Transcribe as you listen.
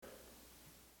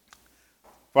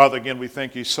Father, again, we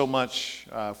thank you so much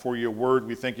for your word.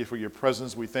 We thank you for your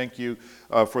presence. We thank you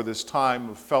for this time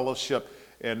of fellowship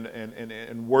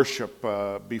and worship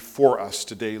before us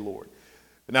today, Lord.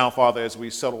 Now, Father, as we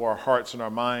settle our hearts and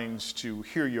our minds to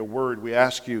hear your word, we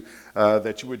ask you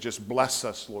that you would just bless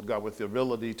us, Lord God, with the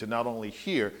ability to not only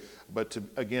hear, but to,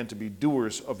 again, to be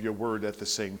doers of your word at the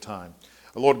same time.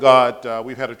 Lord God,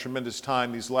 we've had a tremendous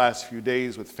time these last few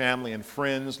days with family and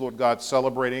friends, Lord God,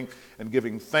 celebrating and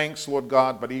giving thanks, Lord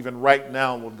God. But even right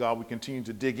now, Lord God, we continue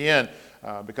to dig in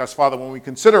because, Father, when we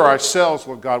consider ourselves,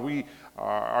 Lord God, we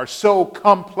are so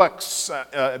complex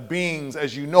beings,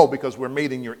 as you know, because we're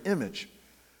made in your image.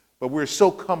 But we're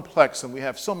so complex and we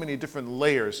have so many different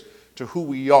layers to who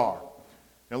we are.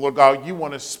 And Lord God, you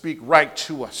want to speak right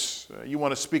to us. You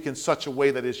want to speak in such a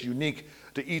way that is unique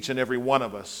to each and every one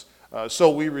of us.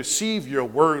 So we receive your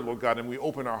word, Lord God, and we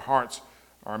open our hearts,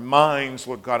 our minds,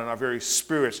 Lord God, and our very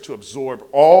spirits to absorb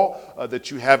all that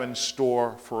you have in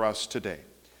store for us today.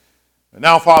 And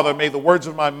now, Father, may the words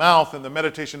of my mouth and the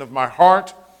meditation of my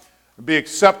heart be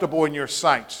acceptable in your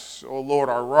sight. O Lord,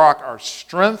 our rock, our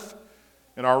strength,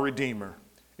 and our Redeemer.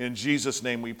 In Jesus'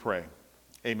 name we pray.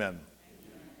 Amen.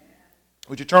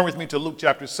 Would you turn with me to Luke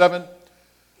chapter 7,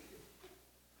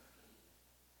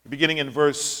 beginning in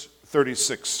verse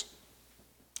 36.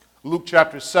 Luke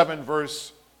chapter 7,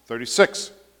 verse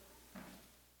 36.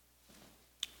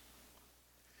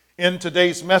 In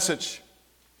today's message,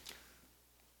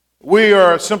 we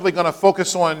are simply going to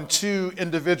focus on two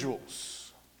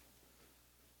individuals.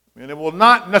 And it will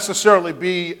not necessarily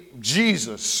be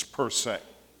Jesus per se.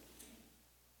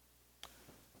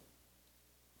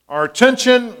 Our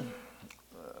attention,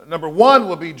 number one,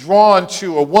 will be drawn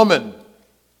to a woman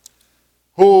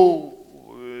who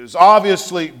is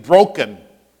obviously broken.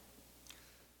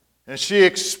 And she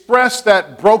expressed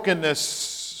that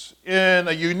brokenness in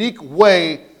a unique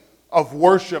way of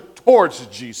worship towards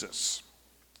Jesus.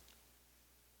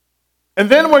 And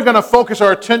then we're going to focus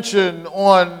our attention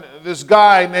on this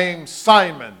guy named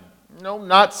Simon. No,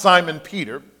 not Simon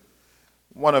Peter,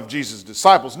 one of Jesus'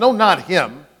 disciples. No, not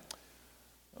him.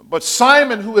 But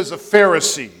Simon, who is a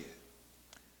Pharisee.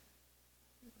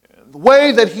 The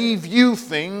way that he views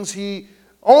things, he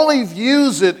only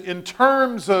views it in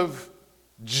terms of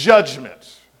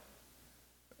judgment,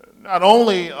 not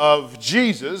only of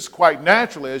Jesus, quite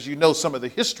naturally, as you know some of the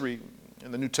history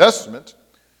in the New Testament,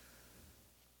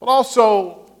 but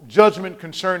also judgment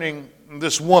concerning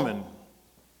this woman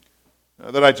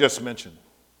that I just mentioned.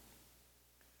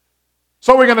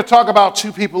 So we're going to talk about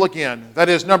two people again. That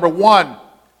is, number one,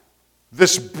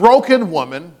 this broken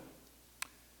woman,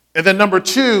 and then number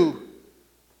two,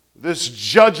 this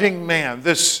judging man,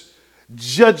 this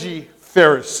judgy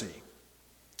Pharisee.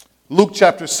 Luke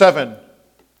chapter 7,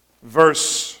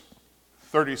 verse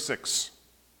 36.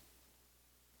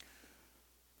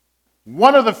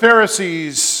 One of the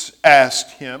Pharisees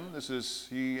asked him,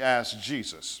 he asked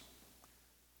Jesus,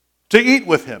 to eat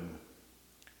with him.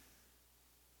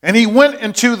 And he went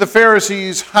into the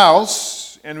Pharisee's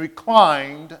house and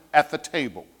reclined at the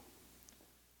table.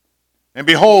 And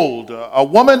behold, a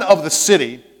woman of the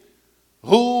city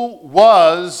who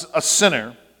was a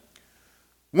sinner,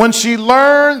 when she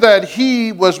learned that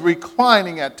he was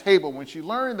reclining at table, when she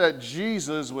learned that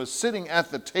Jesus was sitting at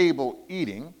the table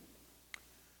eating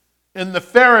in the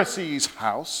Pharisee's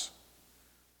house,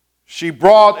 she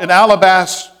brought an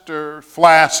alabaster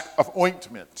flask of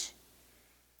ointment.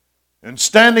 And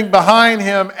standing behind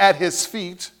him at his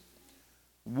feet,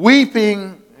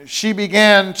 weeping, she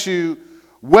began to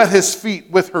wet his feet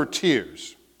with her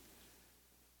tears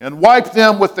and wiped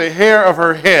them with the hair of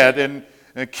her head and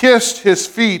kissed his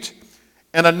feet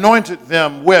and anointed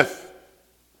them with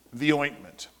the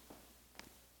ointment.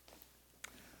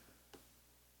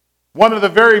 One of the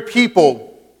very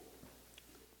people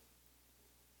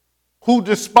who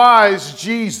despised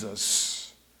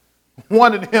Jesus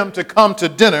wanted him to come to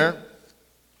dinner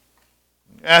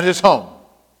at his home.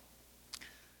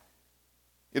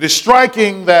 It is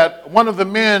striking that one of the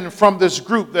men from this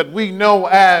group that we know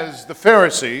as the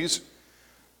Pharisees,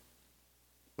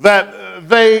 that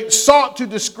they sought to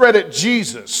discredit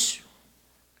Jesus.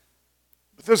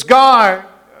 This guy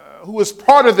who was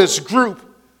part of this group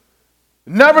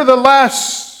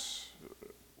nevertheless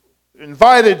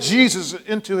invited Jesus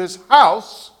into his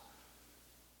house.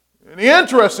 And the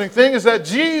interesting thing is that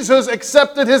Jesus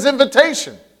accepted his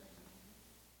invitation.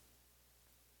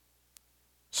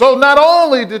 So not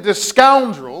only did this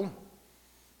scoundrel,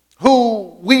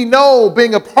 who we know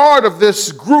being a part of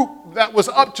this group that was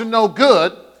up to no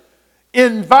good,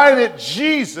 invited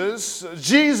Jesus,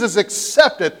 Jesus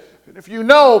accepted. If you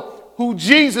know who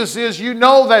Jesus is, you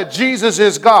know that Jesus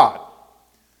is God.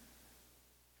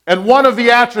 And one of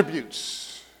the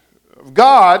attributes of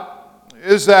God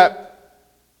is that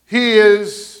he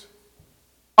is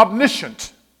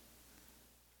omniscient.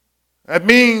 That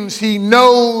means he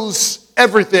knows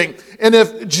everything. And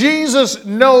if Jesus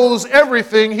knows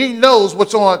everything, he knows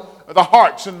what's on the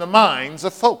hearts and the minds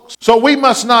of folks. So we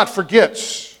must not forget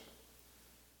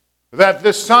that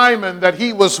this Simon, that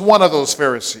he was one of those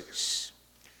Pharisees.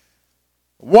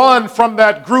 One from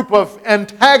that group of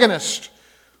antagonists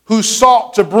who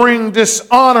sought to bring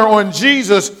dishonor on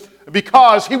Jesus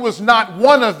because he was not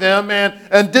one of them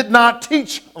and did not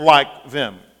teach like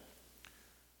them.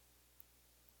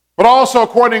 But also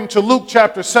according to Luke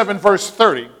chapter 7 verse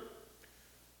 30,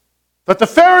 that the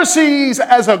Pharisees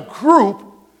as a group,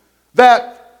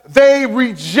 that they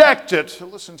rejected,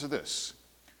 listen to this,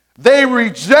 they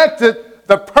rejected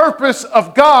the purpose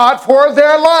of God for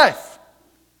their life.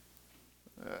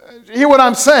 Did you hear what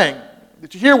I'm saying?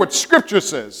 Did you hear what Scripture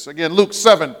says? Again, Luke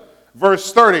 7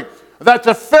 verse 30, that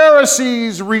the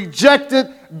Pharisees rejected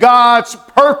God's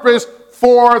purpose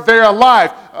for their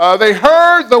life. They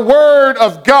heard the word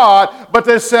of God, but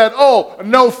they said, oh,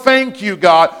 no thank you,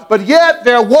 God. But yet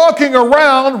they're walking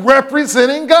around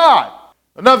representing God.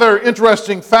 Another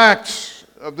interesting fact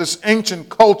of this ancient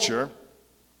culture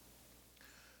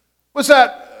was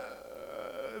that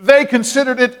they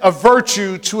considered it a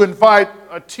virtue to invite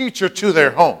a teacher to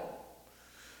their home.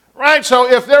 Right? So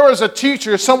if there was a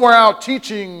teacher somewhere out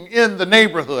teaching in the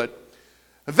neighborhood,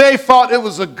 they thought it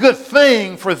was a good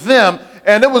thing for them,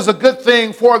 and it was a good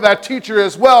thing for that teacher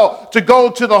as well to go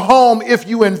to the home if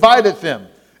you invited them,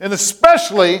 and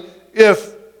especially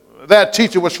if that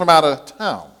teacher was from out of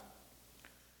town.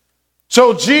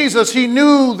 So Jesus, he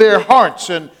knew their hearts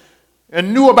and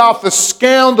knew about the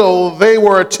scandal they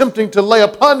were attempting to lay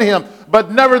upon him,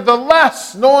 but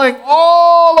nevertheless, knowing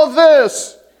all of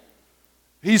this,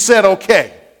 he said,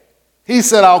 okay. He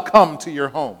said, I'll come to your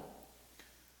home.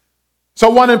 So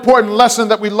one important lesson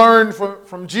that we learned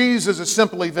from Jesus is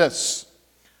simply this.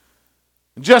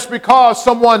 Just because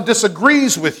someone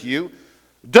disagrees with you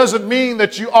doesn't mean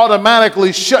that you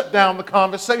automatically shut down the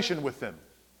conversation with them.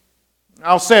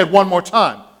 I'll say it one more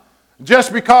time.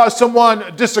 Just because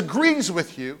someone disagrees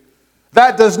with you,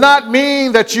 that does not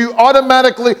mean that you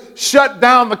automatically shut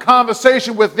down the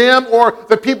conversation with them or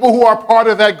the people who are part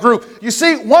of that group. You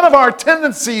see, one of our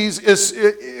tendencies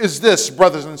is this,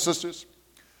 brothers and sisters.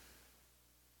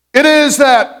 It is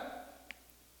that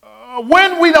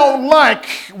when we don't like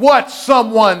what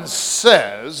someone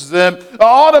says, then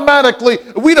automatically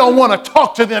we don't want to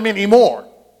talk to them anymore.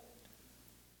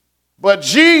 But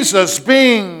Jesus,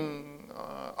 being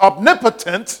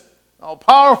omnipotent, all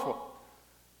powerful,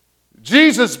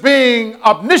 Jesus being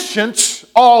omniscient,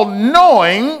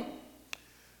 all-knowing,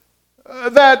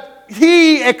 that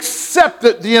he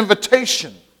accepted the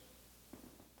invitation.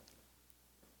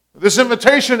 This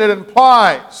invitation, it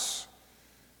implies,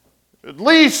 at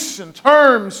least in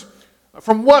terms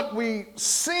from what we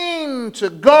seem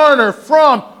to garner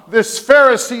from this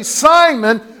Pharisee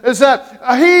Simon, is that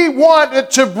he wanted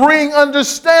to bring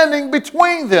understanding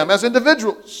between them as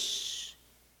individuals.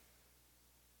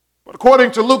 But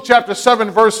according to Luke chapter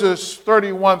 7, verses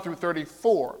 31 through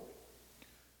 34,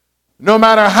 no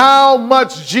matter how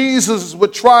much Jesus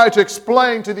would try to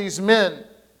explain to these men,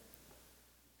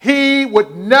 he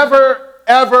would never,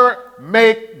 ever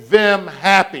make them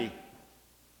happy.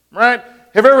 Right?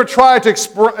 Have you ever tried to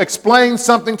explain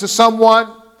something to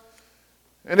someone,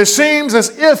 and it seems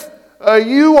as if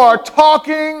you are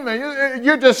talking,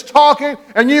 you're just talking,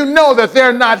 and you know that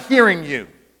they're not hearing you?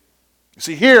 You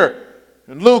see, here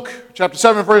in Luke chapter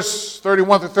 7, verse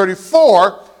 31 through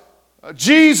 34,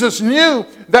 Jesus knew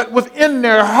that within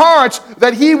their hearts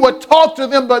that he would talk to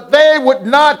them, but they would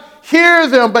not hear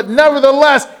them. But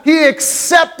nevertheless, he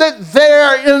accepted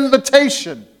their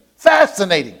invitation.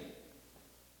 Fascinating.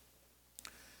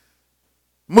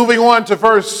 Moving on to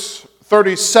verse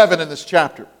 37 in this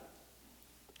chapter.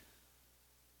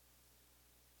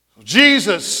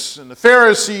 Jesus and the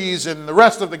Pharisees and the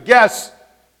rest of the guests,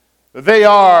 they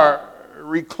are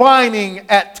reclining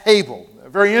at table. A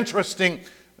very interesting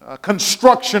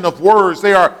construction of words.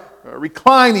 They are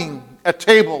reclining at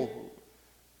table.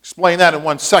 Explain that in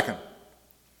 1 second.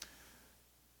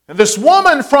 And this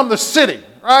woman from the city,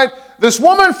 right? This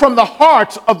woman from the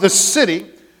heart of the city,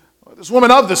 this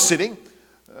woman of the city,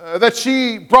 that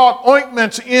she brought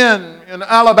ointment in an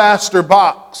alabaster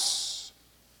box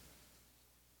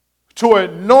to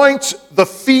anoint the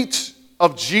feet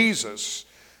of Jesus.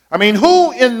 I mean,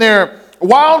 who in their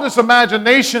wildest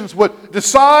imaginations would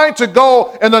decide to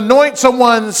go and anoint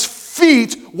someone's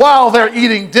feet while they're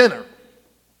eating dinner?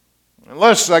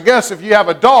 Unless, I guess, if you have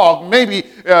a dog, maybe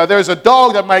there's a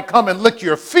dog that might come and lick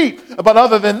your feet. But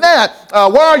other than that,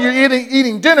 while you're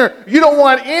eating dinner, you don't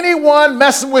want anyone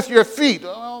messing with your feet.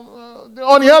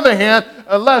 On the other hand,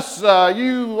 unless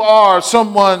you are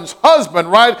someone's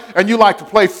husband, right, and you like to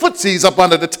play footsies up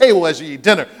under the table as you eat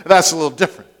dinner, that's a little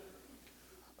different.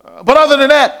 But other than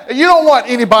that, you don't want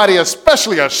anybody,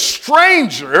 especially a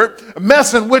stranger,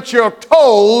 messing with your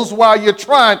toes while you're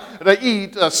trying to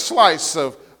eat a slice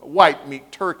of white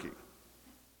meat turkey.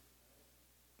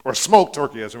 Or smoked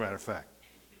turkey, as a matter of fact.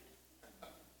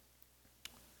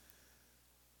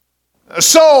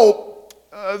 So,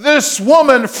 this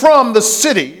woman from the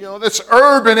city, this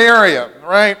urban area,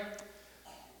 right?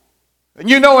 And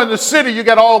in the city, you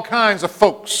got all kinds of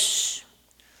folks.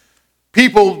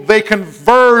 People, they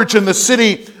converge in the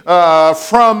city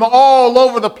from all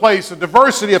over the place, a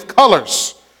diversity of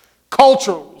colors,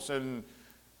 cultures, and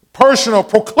personal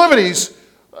proclivities.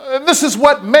 This is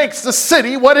what makes the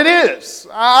city what it is.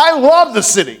 I love the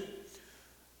city.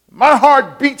 My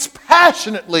heart beats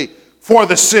passionately for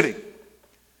the city.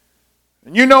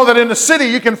 And you know that in the city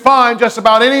you can find just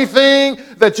about anything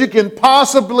that you can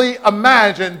possibly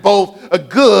imagine, both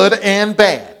good and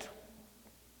bad.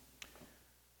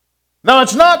 Now,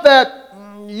 it's not that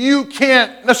you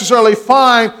can't necessarily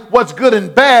find what's good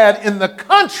and bad in the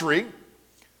country,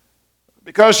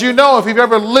 because if you've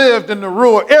ever lived in the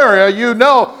rural area, you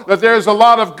know that there's a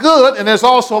lot of good and there's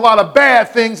also a lot of bad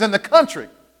things in the country.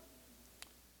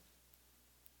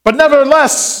 But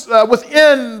nevertheless,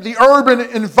 within the urban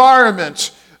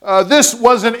environment, this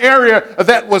was an area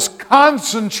that was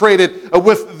concentrated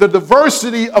with the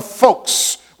diversity of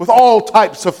folks, with all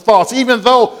types of thoughts. Even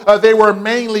though they were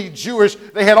mainly Jewish,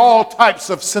 they had all types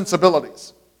of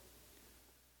sensibilities.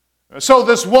 So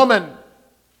this woman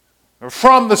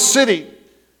from the city,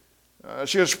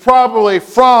 she was probably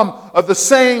from the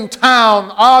same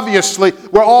town, obviously,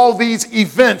 where all these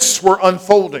events were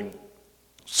unfolding.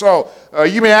 So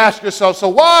you may ask yourself, so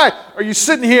why are you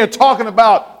sitting here talking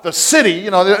about the city?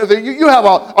 You have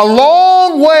a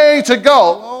long way to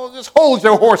go. Oh, just hold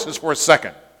your horses for a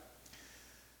second.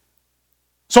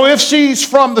 So if she's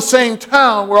from the same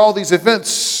town where all these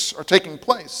events are taking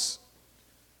place,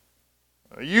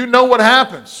 you know what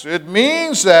happens. It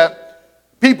means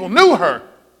that people knew her,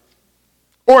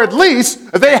 or at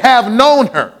least they have known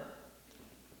her.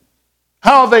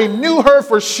 How they knew her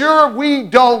for sure, we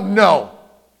don't know.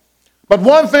 But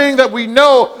one thing that we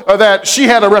know that she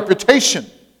had a reputation.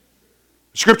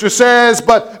 Scripture says,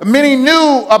 but many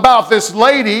knew about this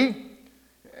lady,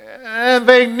 and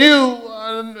they knew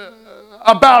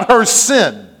about her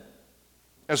sin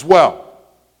as well.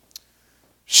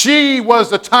 She was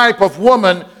the type of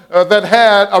woman that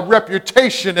had a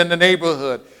reputation in the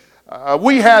neighborhood.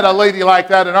 We had a lady like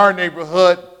that in our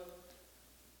neighborhood.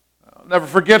 I'll never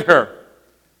forget her.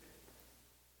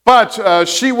 But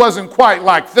she wasn't quite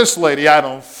like this lady, I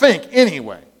don't think,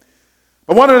 anyway.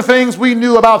 But one of the things we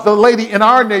knew about the lady in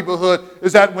our neighborhood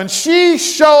is that when she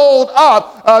showed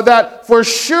up, that for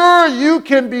sure you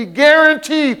can be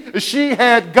guaranteed she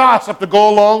had gossip to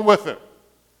go along with it.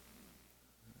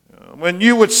 When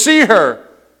you would see her,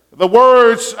 the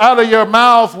words out of your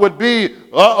mouth would be,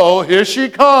 uh-oh, here she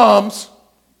comes.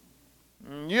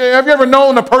 Have you ever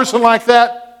known a person like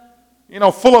that?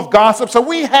 Full of gossip. So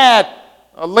we had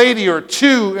a lady or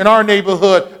two in our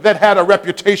neighborhood that had a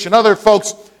reputation. Other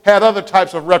folks had other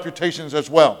types of reputations as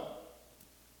well.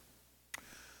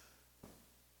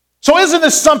 So isn't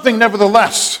this something,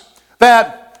 nevertheless,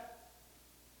 that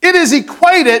it is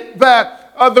equated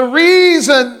that the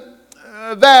reason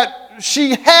that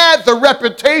she had the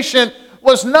reputation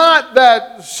was not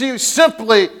that she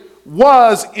simply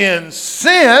was in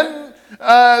sin,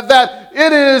 that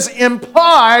it is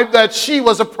implied that she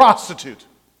was a prostitute.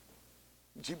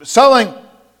 She was selling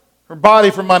her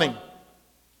body for money.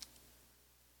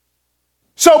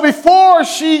 So before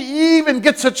she even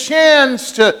gets a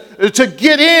chance to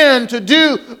get in, to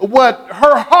do what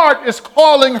her heart is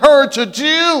calling her to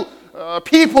do,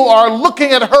 people are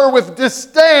looking at her with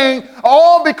disdain,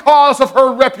 all because of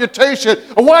her reputation.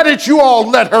 Why did you all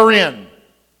let her in?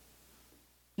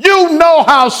 You know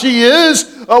how she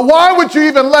is. Why would you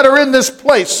even let her in this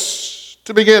place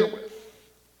to begin with?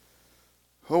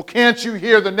 Oh, can't you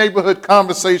hear the neighborhood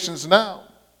conversations now?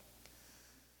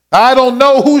 I don't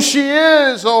know who she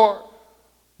is or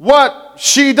what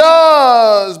she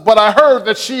does, but I heard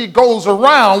that she goes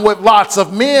around with lots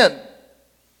of men.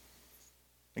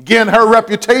 Again, her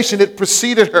reputation, it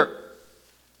preceded her.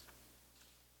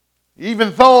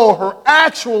 Even though her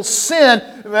actual sin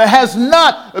has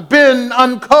not been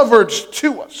uncovered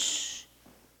to us.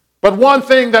 But one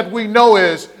thing that we know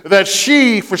is that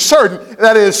she, for certain,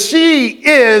 that is, she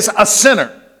is a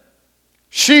sinner.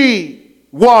 She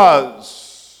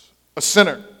was a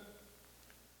sinner.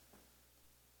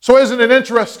 So isn't it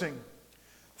interesting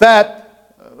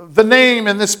that the name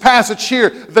in this passage here,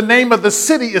 the name of the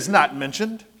city is not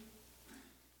mentioned?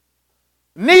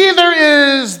 Neither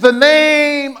is the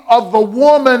name of the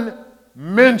woman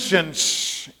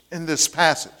mentioned in this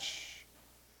passage.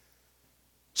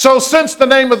 So since the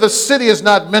name of the city is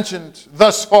not mentioned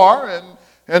thus far,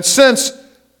 and since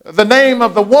the name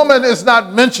of the woman is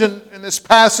not mentioned in this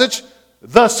passage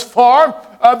thus far,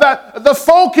 that the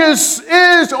focus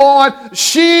is on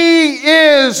she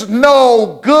is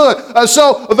no good.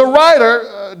 So the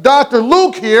writer, Dr.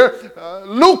 Luke here,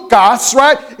 Lucas,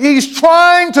 right? He's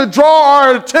trying to draw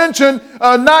our attention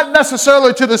not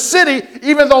necessarily to the city,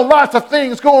 even though lots of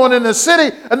things go on in the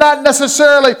city, and not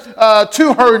necessarily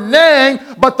to her name,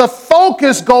 but the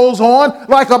focus goes on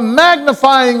like a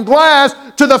magnifying glass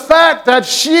to the fact that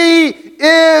she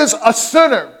is a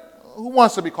sinner. Who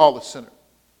wants to be called a sinner?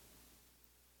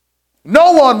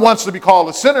 No one wants to be called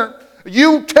a sinner.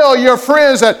 You tell your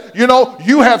friends that,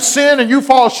 you have sinned and you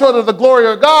fall short of the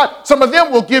glory of God. Some of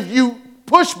them will give you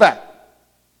pushback.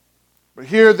 But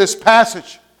here, this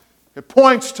passage, it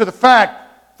points to the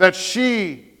fact that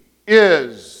she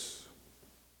is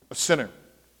a sinner.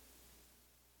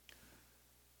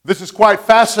 This is quite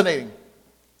fascinating,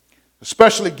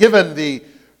 especially given the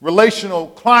relational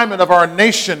climate of our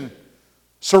nation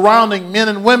surrounding men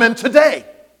and women today.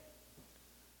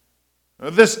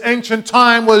 This ancient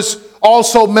time was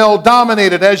also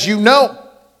male-dominated, as you know.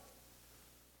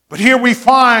 But here we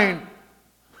find,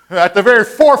 at the very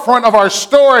forefront of our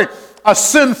story, a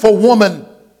sinful woman.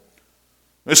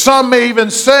 Some may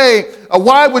even say,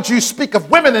 why would you speak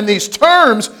of women in these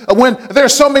terms when there are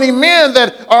so many men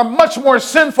that are much more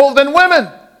sinful than women?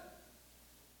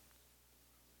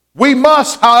 We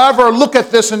must, however, look at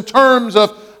this in terms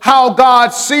of how God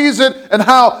sees it and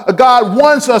how God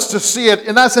wants us to see it,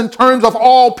 and that's in terms of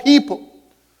all people.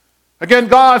 Again,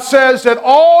 God says that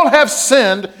all have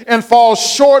sinned and fall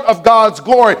short of God's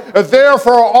glory.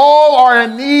 Therefore, all are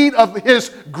in need of His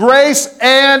grace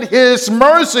and His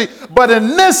mercy. But in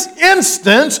this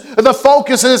instance, the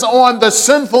focus is on the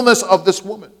sinfulness of this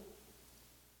woman.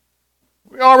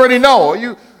 We already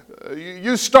know.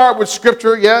 You start with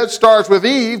Scripture, it starts with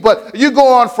Eve, but you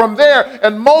go on from there,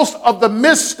 and most of the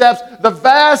missteps,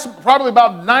 probably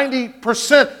about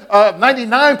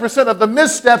 99% of the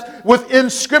missteps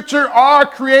within Scripture are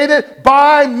created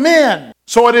by men.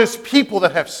 So it is people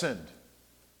that have sinned.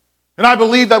 And I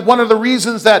believe that one of the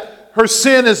reasons that her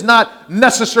sin is not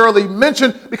necessarily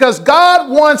mentioned, because God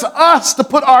wants us to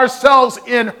put ourselves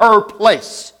in her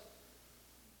place.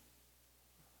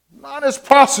 Not as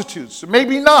prostitutes,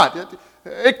 maybe not.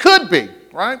 It could be,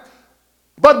 right?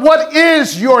 But what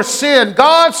is your sin?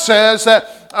 God says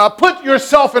that put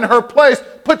yourself in her place,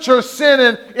 put your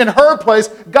sin in her place.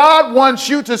 God wants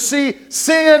you to see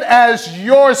sin as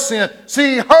your sin.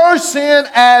 See her sin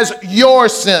as your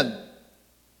sin.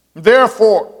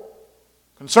 Therefore,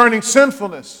 concerning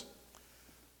sinfulness,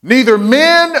 neither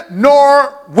men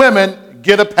nor women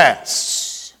get a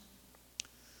pass.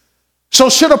 So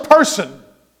should a person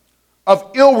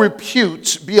of ill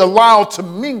repute be allowed to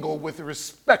mingle with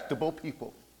respectable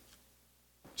people?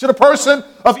 Should a person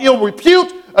of ill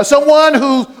repute, someone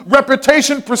whose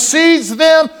reputation precedes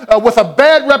them with a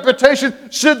bad reputation,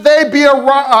 should they be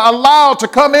allowed to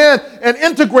come in and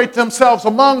integrate themselves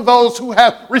among those who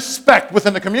have respect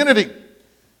within the community?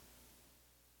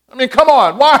 I mean, come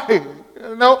on, why?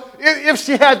 If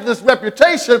she had this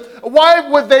reputation, why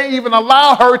would they even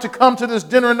allow her to come to this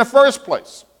dinner in the first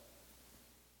place?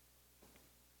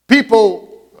 People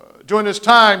during this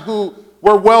time who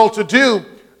were well-to-do,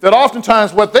 that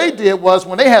oftentimes what they did was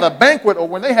when they had a banquet or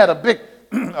when they had a big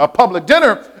public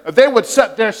dinner, they would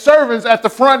set their servants at the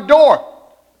front door.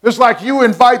 It's like you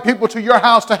invite people to your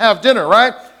house to have dinner,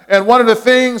 right? And one of the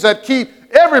things that keep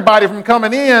everybody from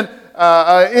coming in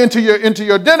into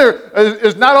your dinner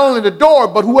is not only the door,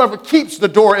 but whoever keeps the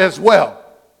door as well,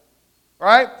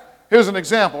 right? Here's an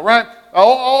example, right?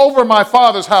 Over my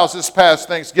father's house this past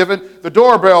Thanksgiving, the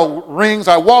doorbell rings.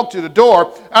 I walk to the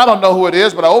door. I don't know who it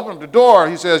is, but I open the door.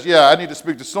 He says, yeah, I need to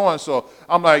speak to so-and-so.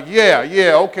 I'm like,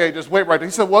 yeah, okay, just wait right there.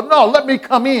 He said, well, no, let me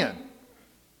come in.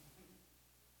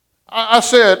 I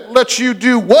said, let you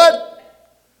do what?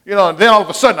 And then all of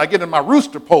a sudden I get in my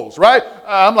rooster pose, right?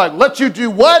 I'm like, let you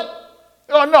do what?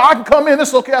 Oh, no, I can come in.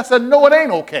 It's okay. I said, no, it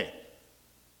ain't okay.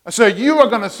 I said, you are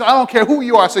going to, I don't care who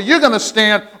you are. I said, you're going to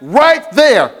stand right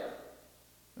there.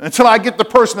 until I get the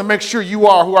person to make sure you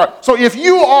are who are. So if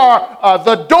you are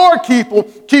the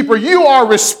doorkeeper, you are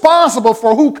responsible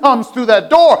for who comes through that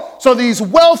door. So these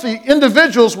wealthy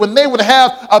individuals, when they would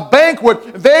have a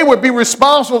banquet, they would be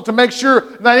responsible to make sure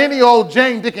that any old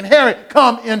Jane, Dick, and Harry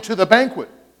come into the banquet.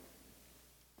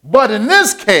 But in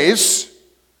this case,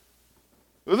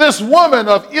 this woman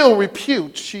of ill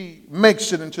repute, she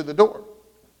makes it into the door.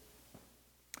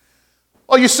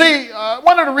 Well, you see,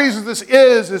 one of the reasons this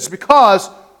is because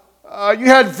you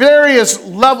had various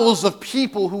levels of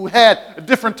people who had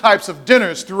different types of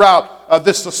dinners throughout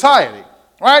this society,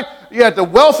 right? You had the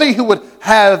wealthy who would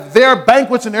have their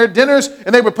banquets and their dinners,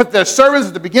 and they would put their servants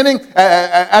at the beginning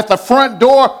at the front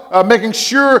door, making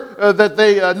sure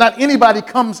that not anybody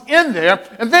comes in there.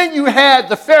 And then you had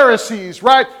the Pharisees,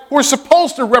 right, who were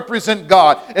supposed to represent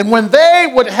God. And when they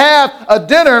would have a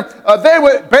dinner, they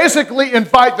would basically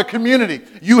invite the community.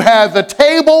 You had the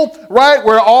table, right,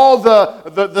 where all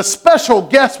the special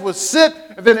guests would sit,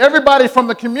 and then everybody from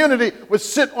the community would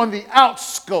sit on the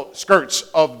outskirts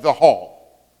of the hall.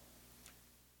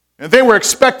 And they were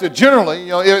expected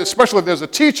generally, especially if there's a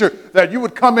teacher, that you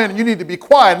would come in and you need to be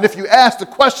quiet. And if you asked a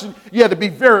question, you had to be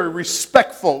very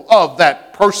respectful of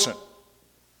that person.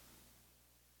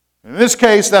 In this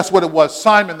case, that's what it was,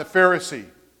 Simon the Pharisee,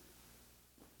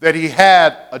 that he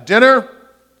had a dinner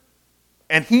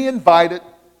and he invited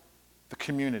the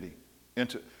community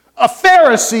into it. A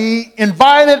Pharisee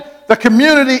invited the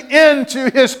community into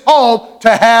his home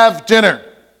to have dinner.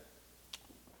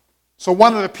 So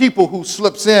one of the people who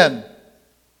slips in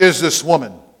is this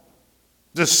woman,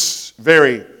 this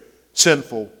very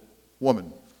sinful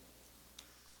woman.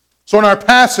 So in our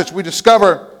passage, we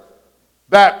discover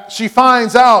that she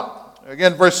finds out,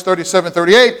 again, verse 37,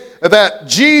 38, that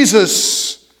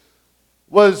Jesus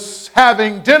was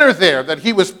having dinner there, that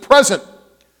he was present.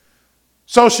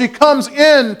 So she comes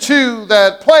into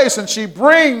that place and she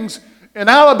brings an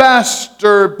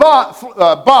alabaster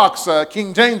box,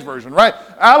 King James Version, right?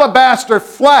 Alabaster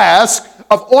flask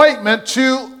of ointment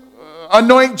to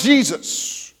anoint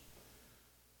Jesus.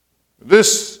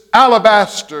 This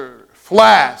alabaster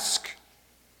flask,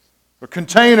 or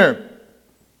container,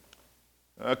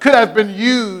 could have been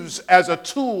used as a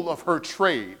tool of her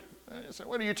trade. So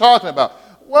what are you talking about?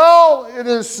 Well, it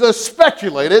is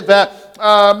speculated that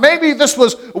maybe this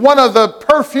was one of the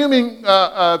perfuming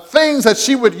things that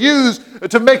she would use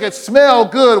to make it smell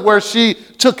good where she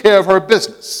took care of her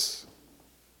business.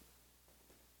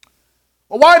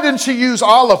 Well, why didn't she use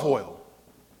olive oil?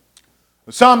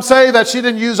 Some say that she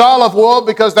didn't use olive oil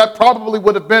because that probably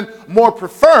would have been more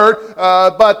preferred.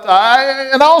 But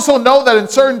I also know that in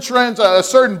certain trends,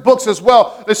 certain books as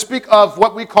well, they speak of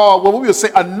what we call, well, we would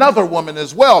say another woman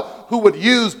as well, who would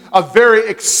use a very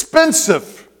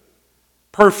expensive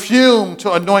perfume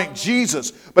to anoint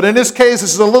Jesus. But in this case,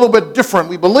 this is a little bit different.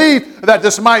 We believe that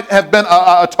this might have been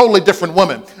a totally different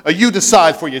woman. You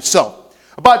decide for yourself.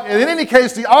 But in any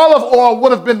case, the olive oil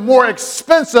would have been more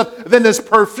expensive than this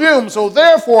perfume. So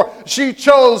therefore, she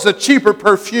chose a cheaper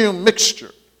perfume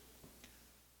mixture.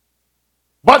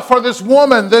 But for this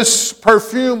woman, this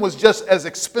perfume was just as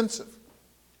expensive.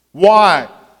 Why?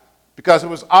 Because it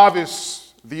was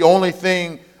obvious the only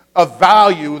thing of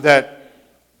value that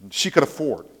she could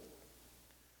afford.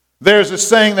 There's a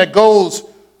saying that goes,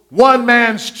 one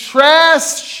man's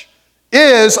trash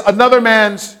is another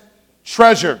man's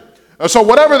treasure. So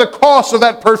whatever the cost of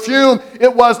that perfume,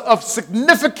 it was of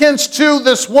significance to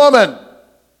this woman.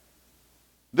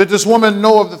 Did this woman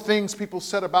know of the things people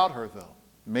said about her, though?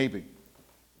 Maybe. In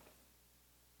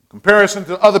comparison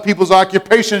to other people's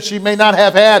occupations, she may not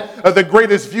have had the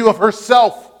greatest view of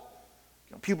herself.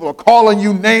 People are calling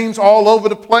you names all over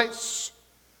the place.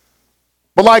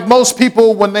 But like most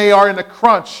people, when they are in a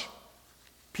crunch,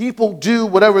 people do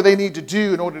whatever they need to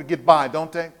do in order to get by,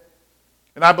 don't they?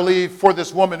 And I believe for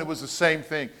this woman, it was the same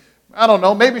thing. I don't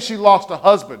know, maybe she lost a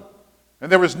husband and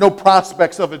there was no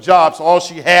prospects of a job, so all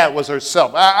she had was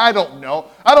herself. I don't know.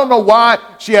 I don't know why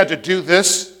she had to do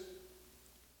this.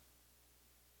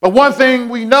 But one thing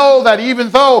we know, that even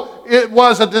though it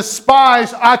was a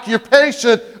despised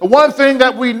occupation, one thing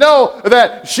that we know,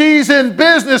 that she's in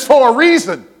business for a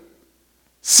reason.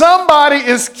 Somebody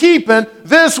is keeping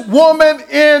this woman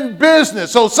in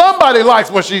business. So somebody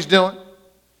likes what she's doing.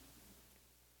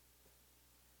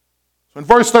 So in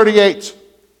verse 38,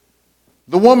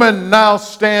 the woman now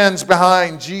stands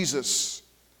behind Jesus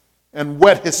and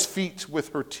wet his feet with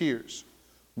her tears,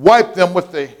 wiped them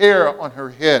with the hair on her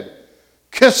head,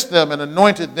 kissed them and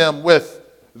anointed them with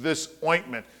this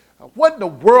ointment. What in the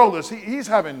world is he? He's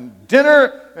having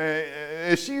dinner.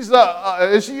 Is she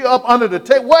up under the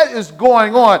table? What is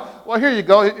going on? Well, here you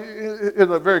go. It's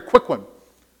a very quick one.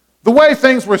 the way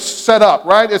things were set up,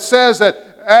 right? It says that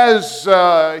as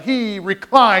he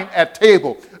reclined at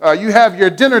table, you have your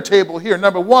dinner table here.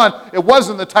 Number one, it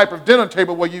wasn't the type of dinner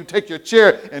table where you take your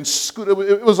chair and scoot.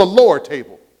 It was a lower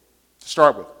table to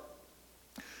start with.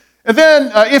 And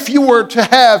then if you were to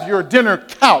have your dinner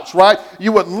couch, right,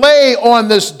 you would lay on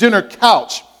this dinner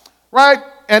couch, right?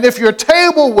 And if your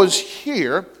table was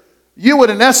here, you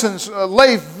would in essence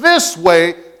lay this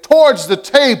way towards the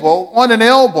table on an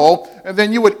elbow, and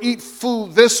then you would eat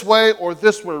food this way or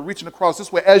this way, reaching across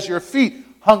this way as your feet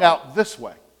hung out this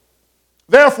way.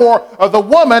 Therefore, the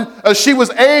woman, she was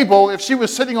able, if she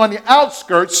was sitting on the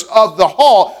outskirts of the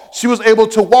hall, she was able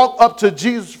to walk up to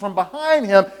Jesus from behind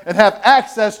him and have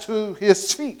access to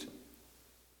his feet.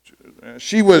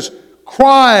 She was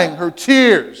crying her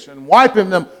tears and wiping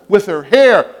them with her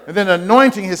hair and then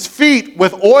anointing his feet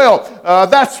with oil.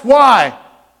 That's why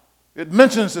it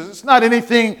mentions this. It's not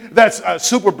anything that's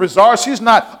super bizarre. She's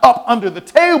not up under the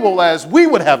table as we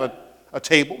would have a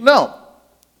table. No.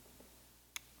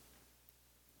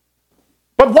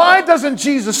 But why doesn't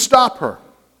Jesus stop her?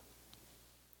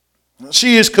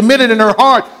 She is committed in her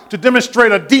heart to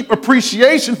demonstrate a deep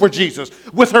appreciation for Jesus.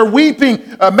 With her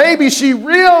weeping, maybe she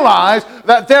realized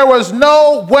that there was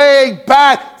no way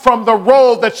back from the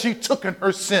road that she took in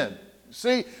her sin.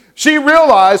 See, she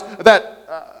realized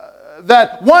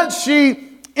that once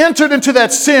she entered into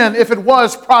that sin, if it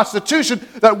was prostitution,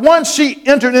 that once she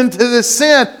entered into this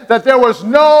sin, that there was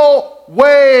no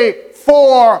way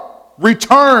for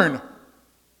return.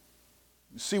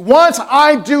 See, once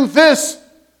I do this,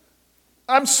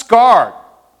 I'm scarred.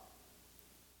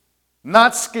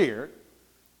 Not scared.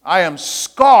 I am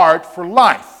scarred for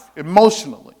life,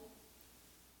 emotionally.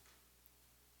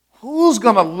 Who's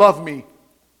going to love me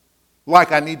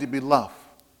like I need to be loved?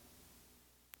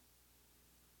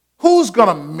 Who's going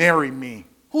to marry me?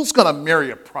 Who's going to marry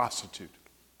a prostitute?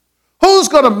 Who's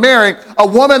going to marry a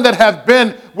woman that has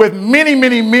been with many,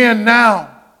 many men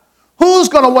now? Who's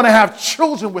going to want to have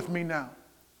children with me now?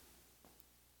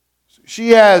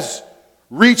 She has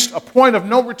reached a point of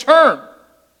no return.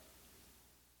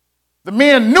 The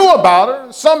men knew about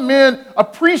her. Some men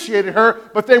appreciated her,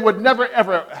 but they would never,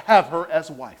 ever have her as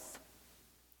wife.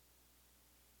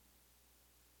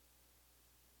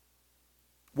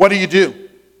 What do you do?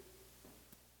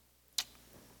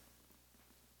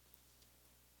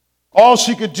 All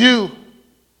she could do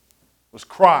was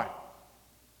cry.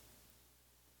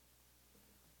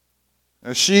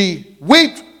 As she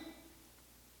wept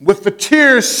with the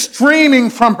tears streaming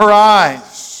from her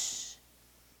eyes.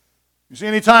 You see,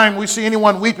 anytime we see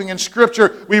anyone weeping in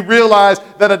Scripture, we realize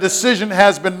that a decision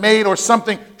has been made or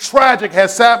something tragic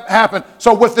has happened.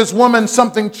 So with this woman,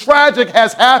 something tragic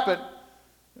has happened.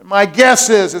 My guess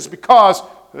is it's because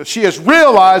she has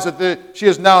realized that she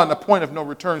is now at a point of no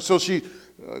return. So she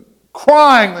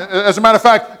crying. As a matter of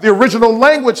fact, the original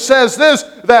language says this,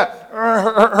 that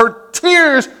her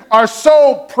tears are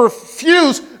so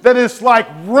profuse that it's like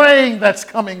rain that's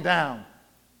coming down.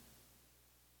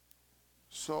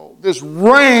 So this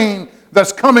rain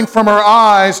that's coming from her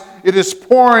eyes, it is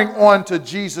pouring onto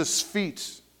Jesus'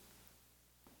 feet.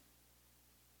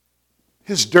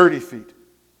 His dirty feet.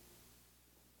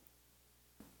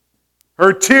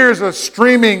 Her tears are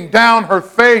streaming down her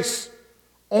face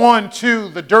onto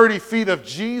the dirty feet of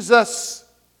Jesus.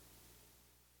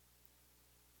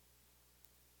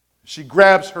 She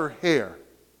grabs her hair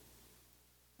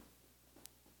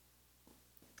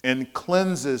and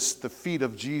cleanses the feet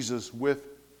of Jesus with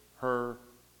her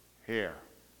hair.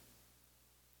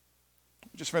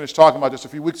 We just finished talking about this a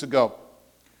few weeks ago,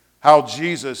 how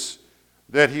Jesus,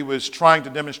 that he was trying to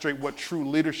demonstrate what true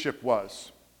leadership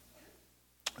was.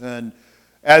 And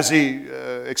as he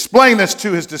explained this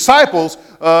to his disciples,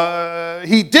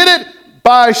 he did it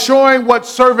by showing what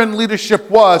servant leadership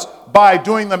was, by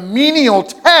doing the menial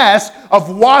task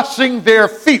of washing their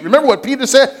feet. Remember what Peter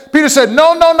said? Peter said,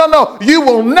 no, you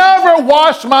will never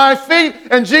wash my feet.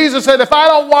 And Jesus said, if I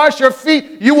don't wash your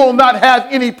feet, you will not have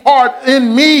any part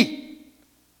in me.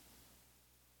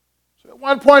 So at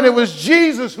one point it was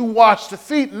Jesus who washed the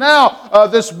feet. Now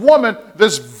this woman,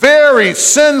 this very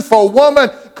sinful woman,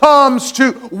 comes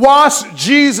to wash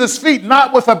Jesus' feet,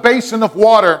 not with a basin of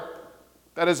water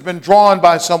that has been drawn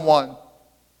by someone,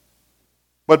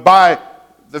 but by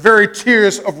the very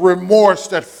tears of remorse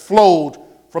that flowed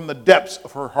from the depths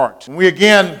of her heart. And we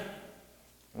again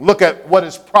look at what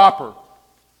is proper.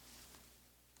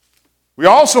 We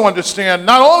also understand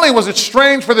not only was it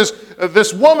strange for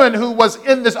this woman who was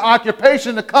in this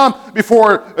occupation to come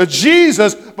before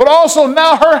Jesus, but also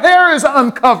now her hair is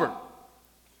uncovered.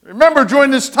 Remember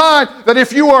during this time that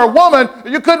if you were a woman,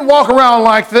 you couldn't walk around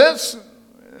like this.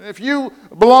 If you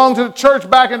belonged to the church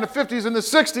back in the 50s and the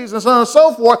 60s and so on and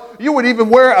so forth, you would even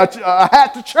wear a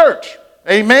hat to church.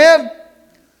 Amen?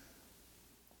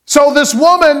 So this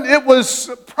woman, it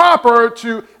was proper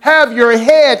to have your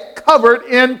head covered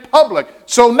in public.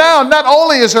 So now not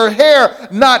only is her hair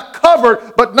not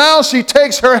covered, but now she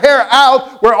takes her hair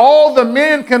out where all the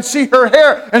men can see her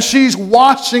hair, and she's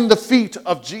washing the feet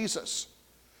of Jesus.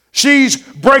 She's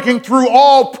breaking through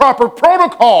all proper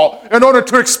protocol in order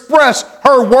to express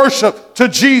her worship to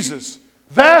Jesus.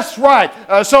 That's right.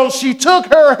 So she took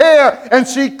her hair and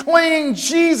she cleaned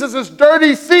Jesus'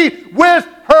 dirty feet with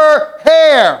her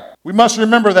hair. We must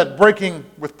remember that breaking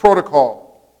with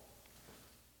protocol,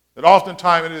 that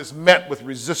oftentimes it is met with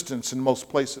resistance in most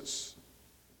places.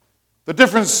 The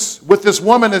difference with this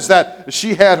woman is that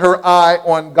she had her eye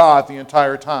on God the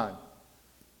entire time.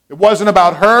 It wasn't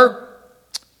about her.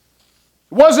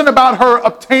 It wasn't about her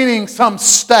obtaining some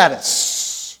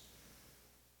status.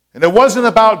 And it wasn't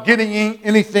about getting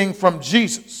anything from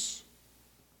Jesus.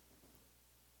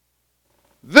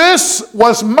 This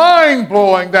was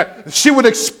mind-blowing that she would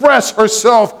express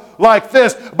herself like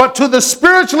this. But to the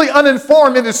spiritually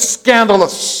uninformed, it is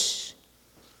scandalous.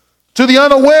 To the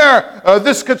unaware,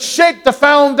 this could shake the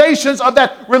foundations of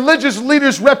that religious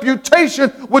leader's reputation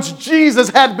which Jesus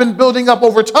had been building up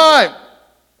over time.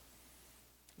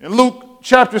 In Luke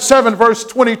chapter 7, verse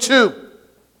 22,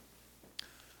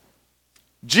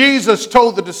 Jesus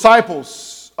told the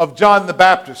disciples of John the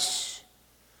Baptist,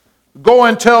 "Go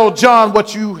and tell John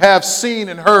what you have seen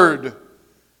and heard.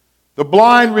 The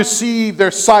blind receive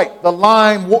their sight, the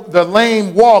lame walk,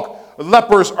 the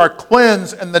lepers are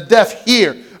cleansed, and the deaf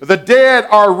hear. The dead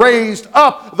are raised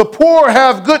up. The poor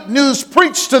have good news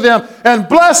preached to them. And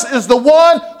blessed is the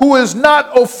one who is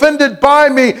not offended by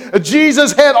me."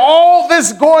 Jesus had all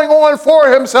this going on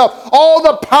for himself. All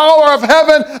the power of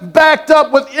heaven backed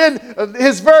up within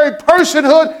his very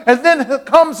personhood. And then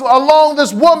comes along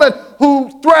this woman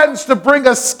who threatens to bring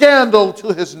a scandal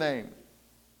to his name.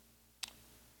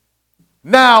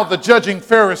 Now the judging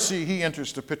Pharisee, he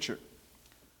enters the picture.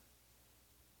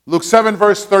 Luke 7,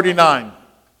 verse 39.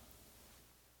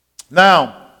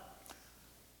 Now,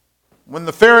 when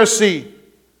the Pharisee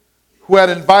who had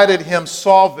invited him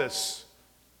saw this,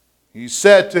 he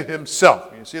said to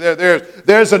himself, you see,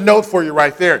 there's a note for you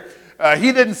right there.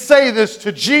 He didn't say this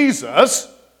to Jesus.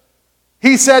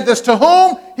 He said this to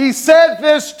whom? He said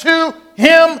this to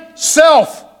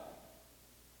himself.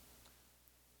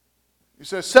 He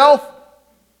says, "Self,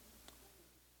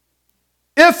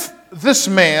 if this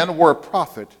man were a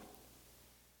prophet,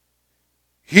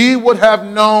 he would have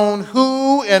known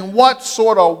who and what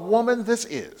sort of woman this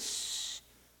is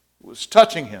who is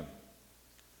touching him.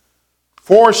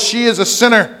 For she is a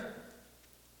sinner."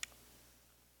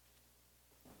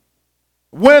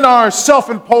 When our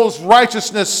self-imposed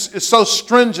righteousness is so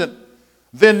stringent,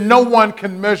 then no one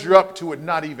can measure up to it,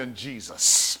 not even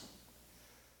Jesus.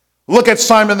 Look at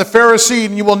Simon the Pharisee,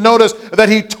 and you will notice that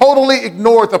he totally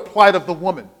ignored the plight of the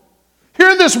woman.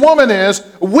 Here this woman is,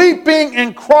 weeping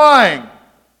and crying.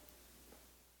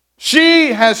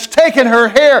 She has taken her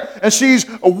hair and she's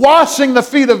washing the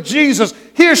feet of Jesus.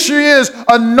 Here she is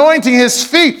anointing his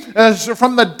feet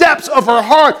from the depths of her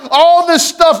heart. All this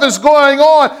stuff is going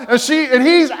on, and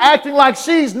he's acting like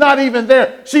she's not even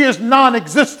there. She is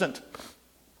non-existent.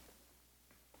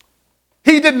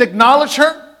 He didn't acknowledge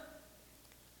her.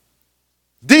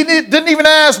 Didn't even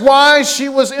ask why she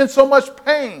was in so much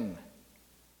pain.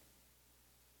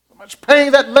 So much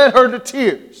pain that led her to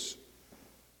tears.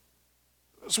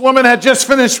 This woman had just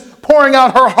finished pouring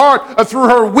out her heart through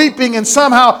her weeping and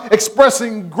somehow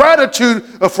expressing gratitude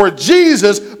for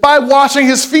Jesus by washing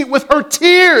his feet with her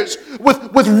tears,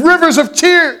 with rivers of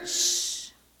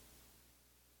tears.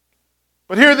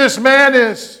 But here this man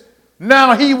is,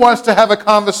 now he wants to have a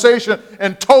conversation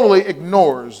and totally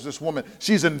ignores this woman.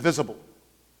 She's invisible.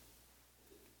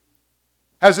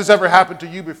 Has this ever happened to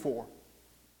you before?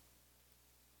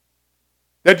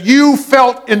 That you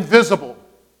felt invisible?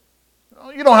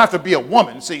 You don't have to be a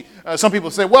woman. See, some people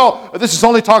say, well, this is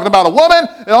only talking about a woman.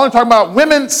 It's only talking about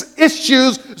women's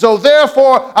issues. So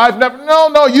therefore, I've never...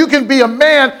 No, you can be a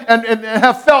man and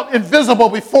have felt invisible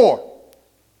before.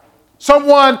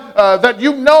 Someone that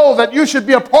you know that you should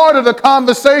be a part of the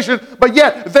conversation, but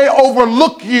yet they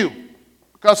overlook you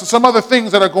because of some other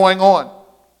things that are going on.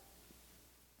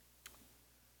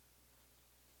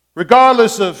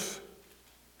 Regardless of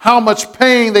how much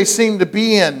pain they seem to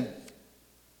be in,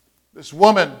 this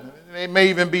woman, it may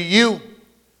even be you,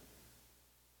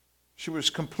 she was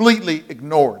completely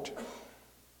ignored.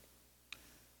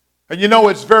 And you know,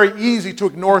 it's very easy to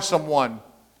ignore someone,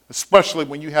 especially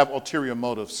when you have ulterior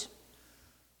motives.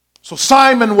 So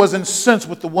Simon was incensed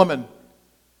with the woman.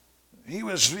 He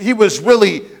was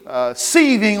really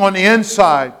seething on the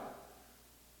inside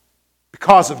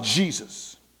because of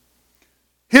Jesus.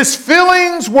 His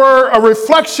feelings were a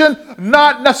reflection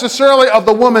not necessarily of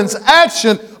the woman's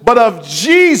action, but of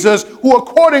Jesus, who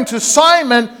according to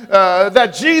Simon,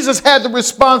 that Jesus had the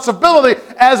responsibility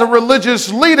as a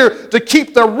religious leader to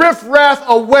keep the riffraff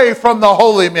away from the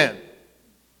holy men.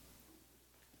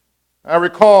 I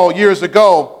recall years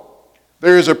ago,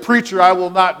 there is a preacher, I will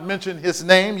not mention his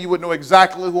name, you would know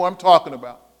exactly who I'm talking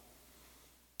about.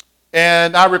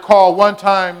 And I recall one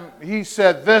time he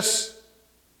said this.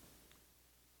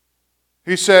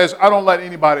 He says, I don't let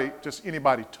anybody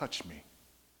touch me.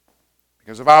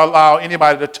 Because if I allow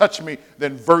anybody to touch me,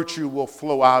 then virtue will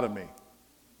flow out of me.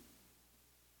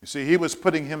 You see, he was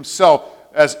putting himself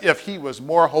as if he was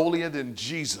more holy than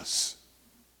Jesus.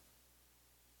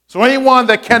 So anyone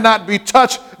that cannot be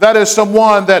touched, that is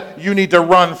someone that you need to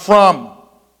run from.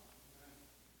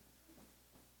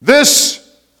 This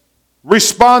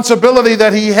responsibility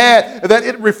that he had, that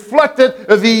it reflected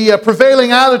the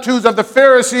prevailing attitudes of the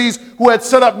Pharisees, who had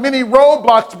set up many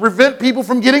roadblocks to prevent people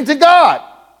from getting to God.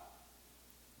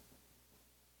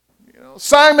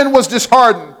 Simon was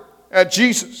disheartened at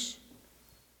Jesus.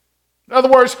 In other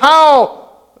words,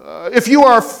 if you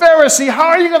are a Pharisee, how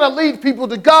are you going to lead people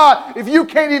to God if you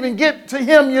can't even get to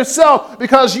Him yourself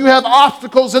because you have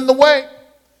obstacles in the way?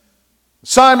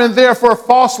 Simon therefore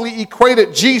falsely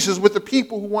equated Jesus with the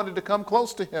people who wanted to come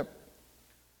close to Him.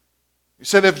 He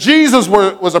said if Jesus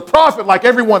was a prophet like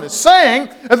everyone is saying,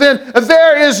 then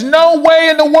there is no way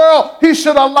in the world he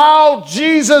should allow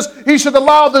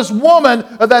this woman,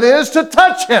 that is, to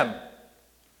touch him.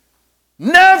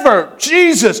 Never,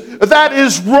 Jesus, that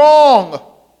is wrong.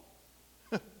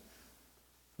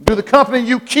 Do the company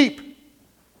you keep,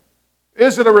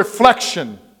 is it a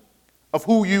reflection of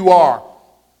who you are?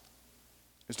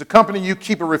 Is the company you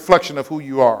keep a reflection of who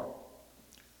you are?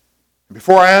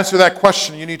 Before I answer that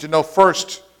question, you need to know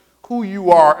first who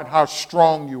you are and how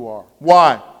strong you are.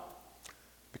 Why?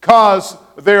 Because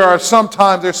there's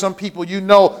some people you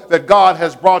know that God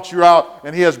has brought you out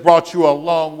and He has brought you a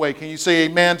long way. Can you say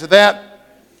amen to that?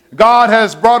 God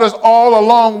has brought us all a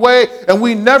long way and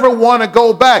we never want to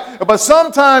go back. But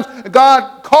sometimes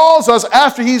God calls us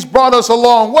after He's brought us a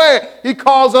long way. He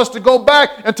calls us to go back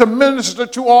and to minister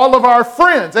to all of our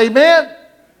friends. Amen?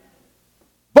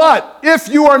 But if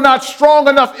you are not strong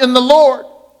enough in the Lord,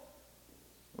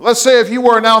 let's say if you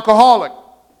were an alcoholic,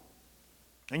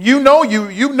 and you know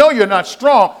you're not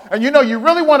strong, and you know you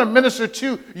really want to minister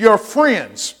to your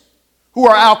friends who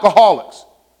are alcoholics,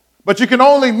 but you can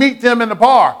only meet them in the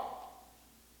bar,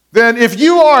 then if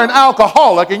you are an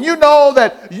alcoholic and you know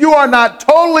that you are not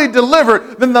totally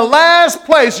delivered, then the last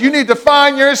place you need to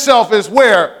find yourself is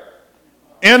where?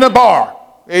 In a bar.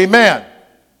 Amen.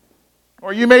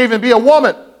 Or you may even be a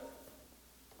woman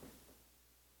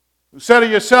who said to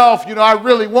yourself, I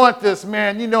really want this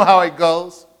man. You know how it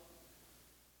goes.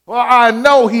 Well, I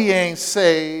know he ain't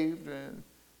saved. And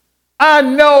I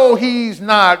know he's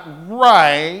not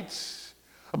right.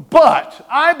 But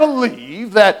I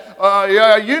believe that,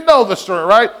 you know the story,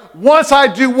 right? Once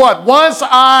I do what? Once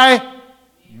I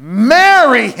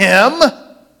marry him,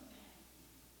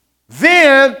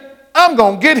 then I'm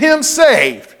going to get him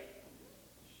saved.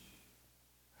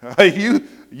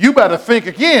 You better think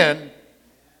again,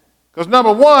 because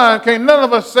number one, can't none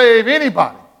of us save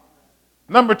anybody.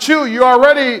 Number two,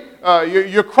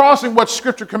 you're crossing what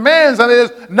Scripture commands, and it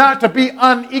is not to be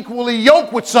unequally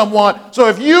yoked with someone. So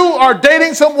if you are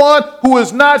dating someone who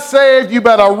is not saved, you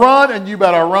better run, and you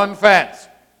better run fast.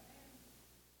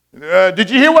 Did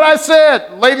you hear what I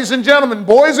said? Ladies and gentlemen,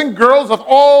 boys and girls of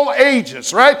all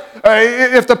ages, right?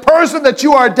 If the person that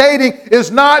you are dating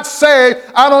is not saved,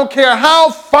 I don't care how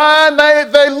fine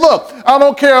they look. I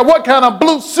don't care what kind of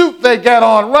blue suit they get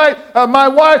on, right? My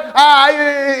wife,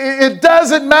 it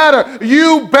doesn't matter.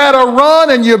 You better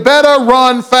run and you better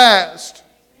run fast.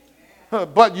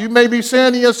 But you may be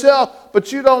saying to yourself,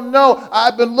 but you don't know,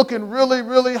 I've been looking really,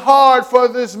 really hard for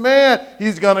this man.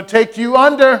 He's going to take you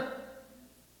under.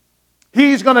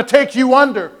 He's going to take you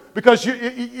under, because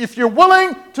if you're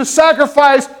willing to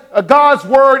sacrifice God's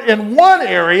word in one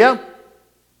area,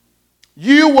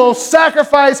 you will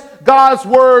sacrifice God's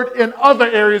word in other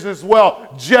areas as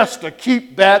well, just to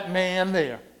keep that man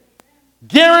there.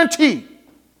 Guaranteed.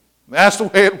 That's the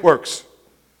way it works.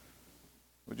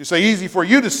 Would you say easy for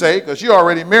you to say because you're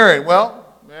already married?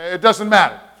 Well, it doesn't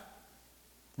matter.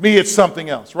 Me, it's something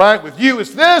else, right? With you,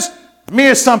 it's this. Me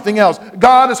is something else.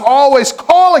 God is always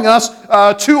calling us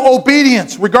to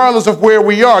obedience, regardless of where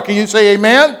we are. Can you say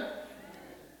amen?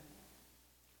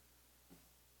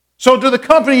 So do the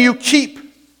company you keep,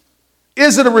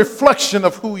 is it a reflection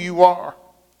of who you are?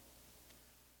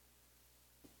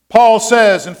 Paul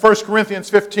says in 1 Corinthians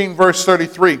 15, verse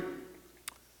 33,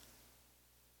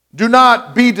 do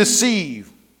not be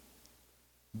deceived.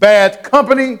 Bad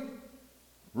company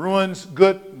ruins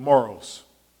good morals.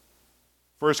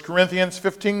 1 Corinthians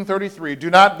 15:33.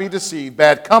 Do not be deceived.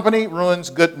 Bad company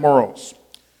ruins good morals.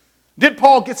 Did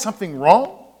Paul get something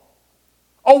wrong?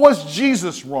 Or was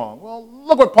Jesus wrong? Well,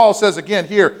 look what Paul says again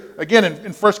here, again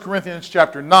in 1 Corinthians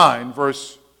chapter 9,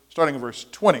 starting in verse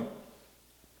 20.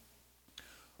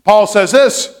 Paul says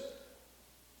this.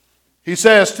 He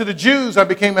says, to the Jews I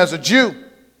became as a Jew,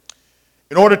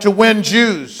 in order to win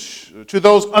Jews. To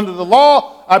those under the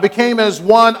law, I became as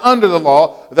one under the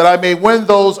law, that I may win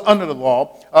those under the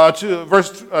law. To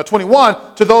verse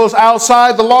 21, to those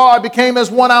outside the law, I became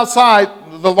as one outside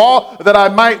the law, that I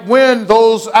might win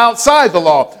those outside the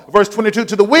law. Verse 22,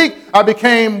 to the weak, I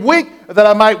became weak, that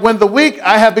I might win the weak.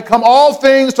 I have become all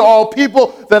things to all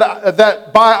people,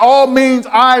 that by all means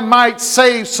I might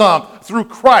save some through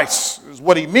Christ, is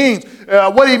what he means.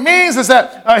 What he means is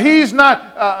that he's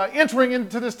not entering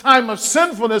into this time of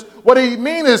sinfulness. What he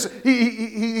means is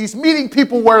he's meeting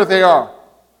people where they are.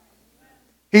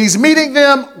 He's meeting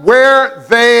them where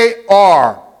they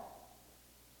are.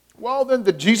 Well, then,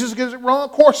 did Jesus get it wrong?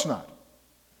 Of course not.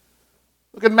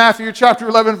 Look at Matthew chapter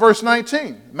 11, verse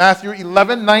 19. Matthew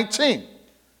 11, 19.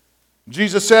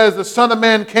 Jesus says, the Son of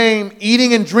Man came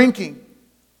eating and drinking.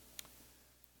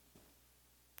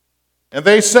 And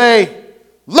they say,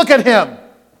 look at him,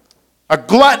 a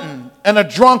glutton and a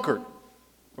drunkard,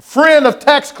 a friend of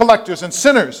tax collectors and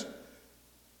sinners.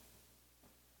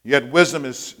 Yet wisdom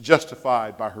is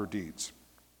justified by her deeds.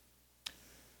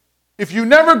 If you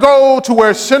never go to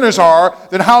where sinners are,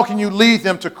 then how can you lead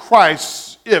them to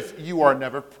Christ if you are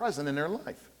never present in their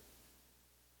life?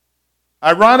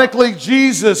 Ironically,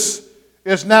 Jesus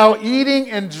is now eating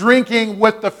and drinking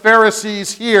with the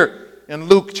Pharisees here in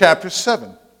Luke chapter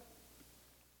 7.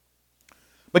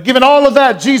 But given all of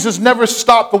that, Jesus never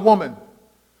stopped the woman.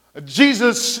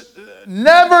 Jesus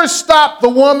never stopped the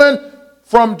woman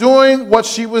from doing what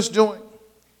she was doing.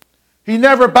 He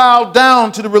never bowed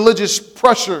down to the religious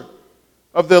pressure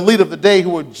of the elite of the day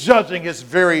who were judging his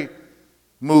very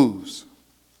moves.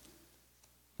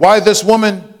 Why this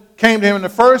woman came to him in the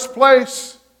first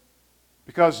place?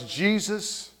 Because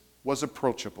Jesus was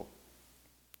approachable.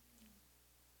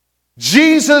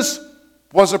 Jesus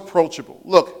was approachable.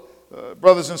 Look,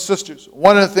 brothers and sisters,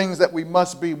 one of the things that we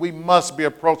must be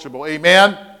approachable.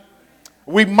 Amen?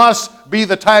 We must be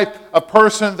the type of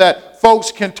person that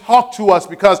folks can talk to us,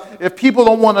 because if people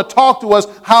don't want to talk to us,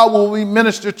 how will we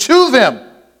minister to them?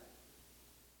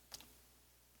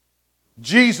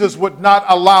 Jesus would not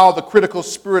allow the critical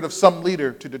spirit of some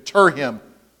leader to deter him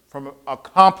from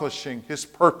accomplishing his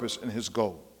purpose and his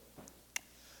goal.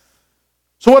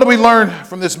 So what do we learn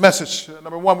from this message?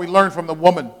 Number one, we learn from the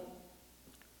woman.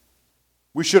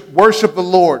 We should worship the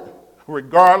Lord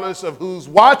regardless of who's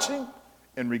watching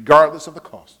and regardless of the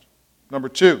cost. Number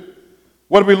two,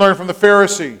 what do we learn from the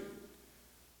Pharisee?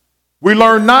 We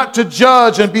learn not to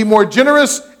judge and be more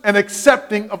generous and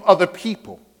accepting of other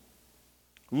people.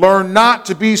 Learn not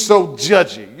to be so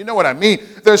judgy. You know what I mean?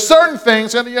 There's certain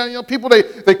things, and people,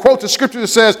 they quote the scripture that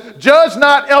says, judge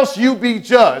not, else you be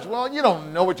judged. Well, you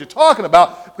don't know what you're talking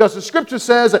about, because the scripture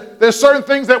says that there's certain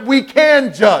things that we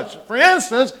can judge. For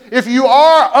instance, if you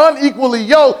are unequally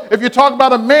yoked, if you talk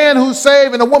about a man who's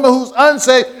saved and a woman who's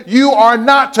unsaved, you are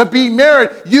not to be married.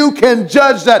 You can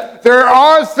judge that. There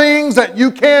are things that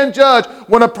you can judge.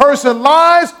 When a person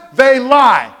lies, they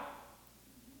lie.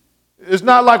 It's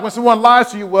not like when someone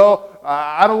lies to you, well,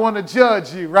 I don't want to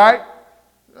judge you, right?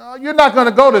 You're not going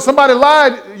to go there. Somebody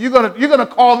lied, you're going to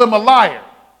call them a liar.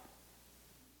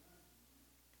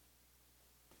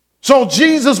 So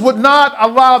Jesus would not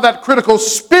allow that critical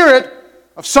spirit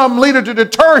of some leader to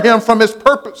deter him from his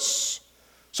purpose.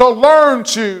 So learn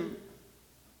to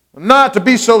not to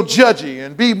be so judgy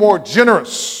and be more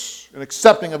generous and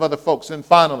accepting of other folks. And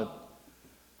finally,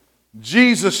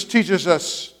 Jesus teaches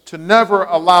us to never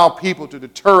allow people to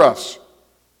deter us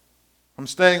from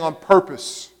staying on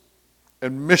purpose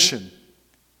and mission,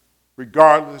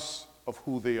 regardless of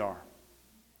who they are.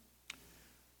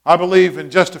 I believe in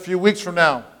just a few weeks from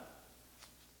now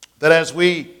that as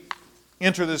we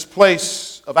enter this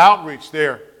place of outreach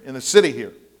there in the city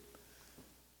here,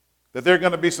 that there are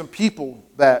going to be some people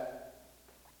that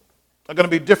are going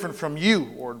to be different from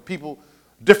you, or people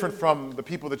different from the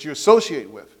people that you associate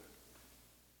with.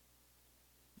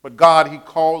 But God, He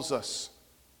calls us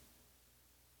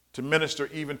to minister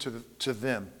even to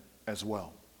them as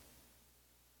well.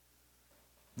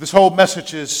 This whole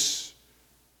message is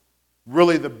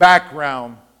really the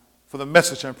background for the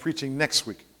message I'm preaching next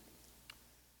week.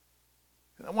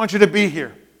 And I want you to be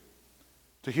here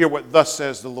to hear what thus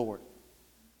says the Lord.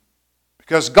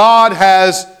 Because God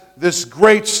has this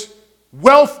great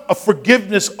wealth of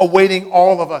forgiveness awaiting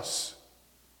all of us.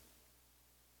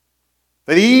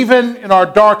 That even in our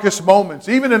darkest moments,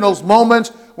 even in those moments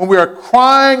when we are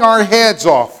crying our heads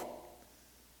off,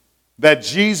 that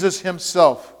Jesus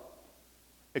himself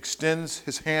extends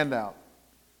his hand out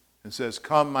and says,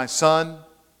 "Come, my son.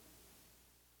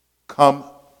 Come,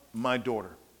 my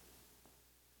daughter."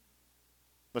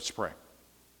 Let's pray.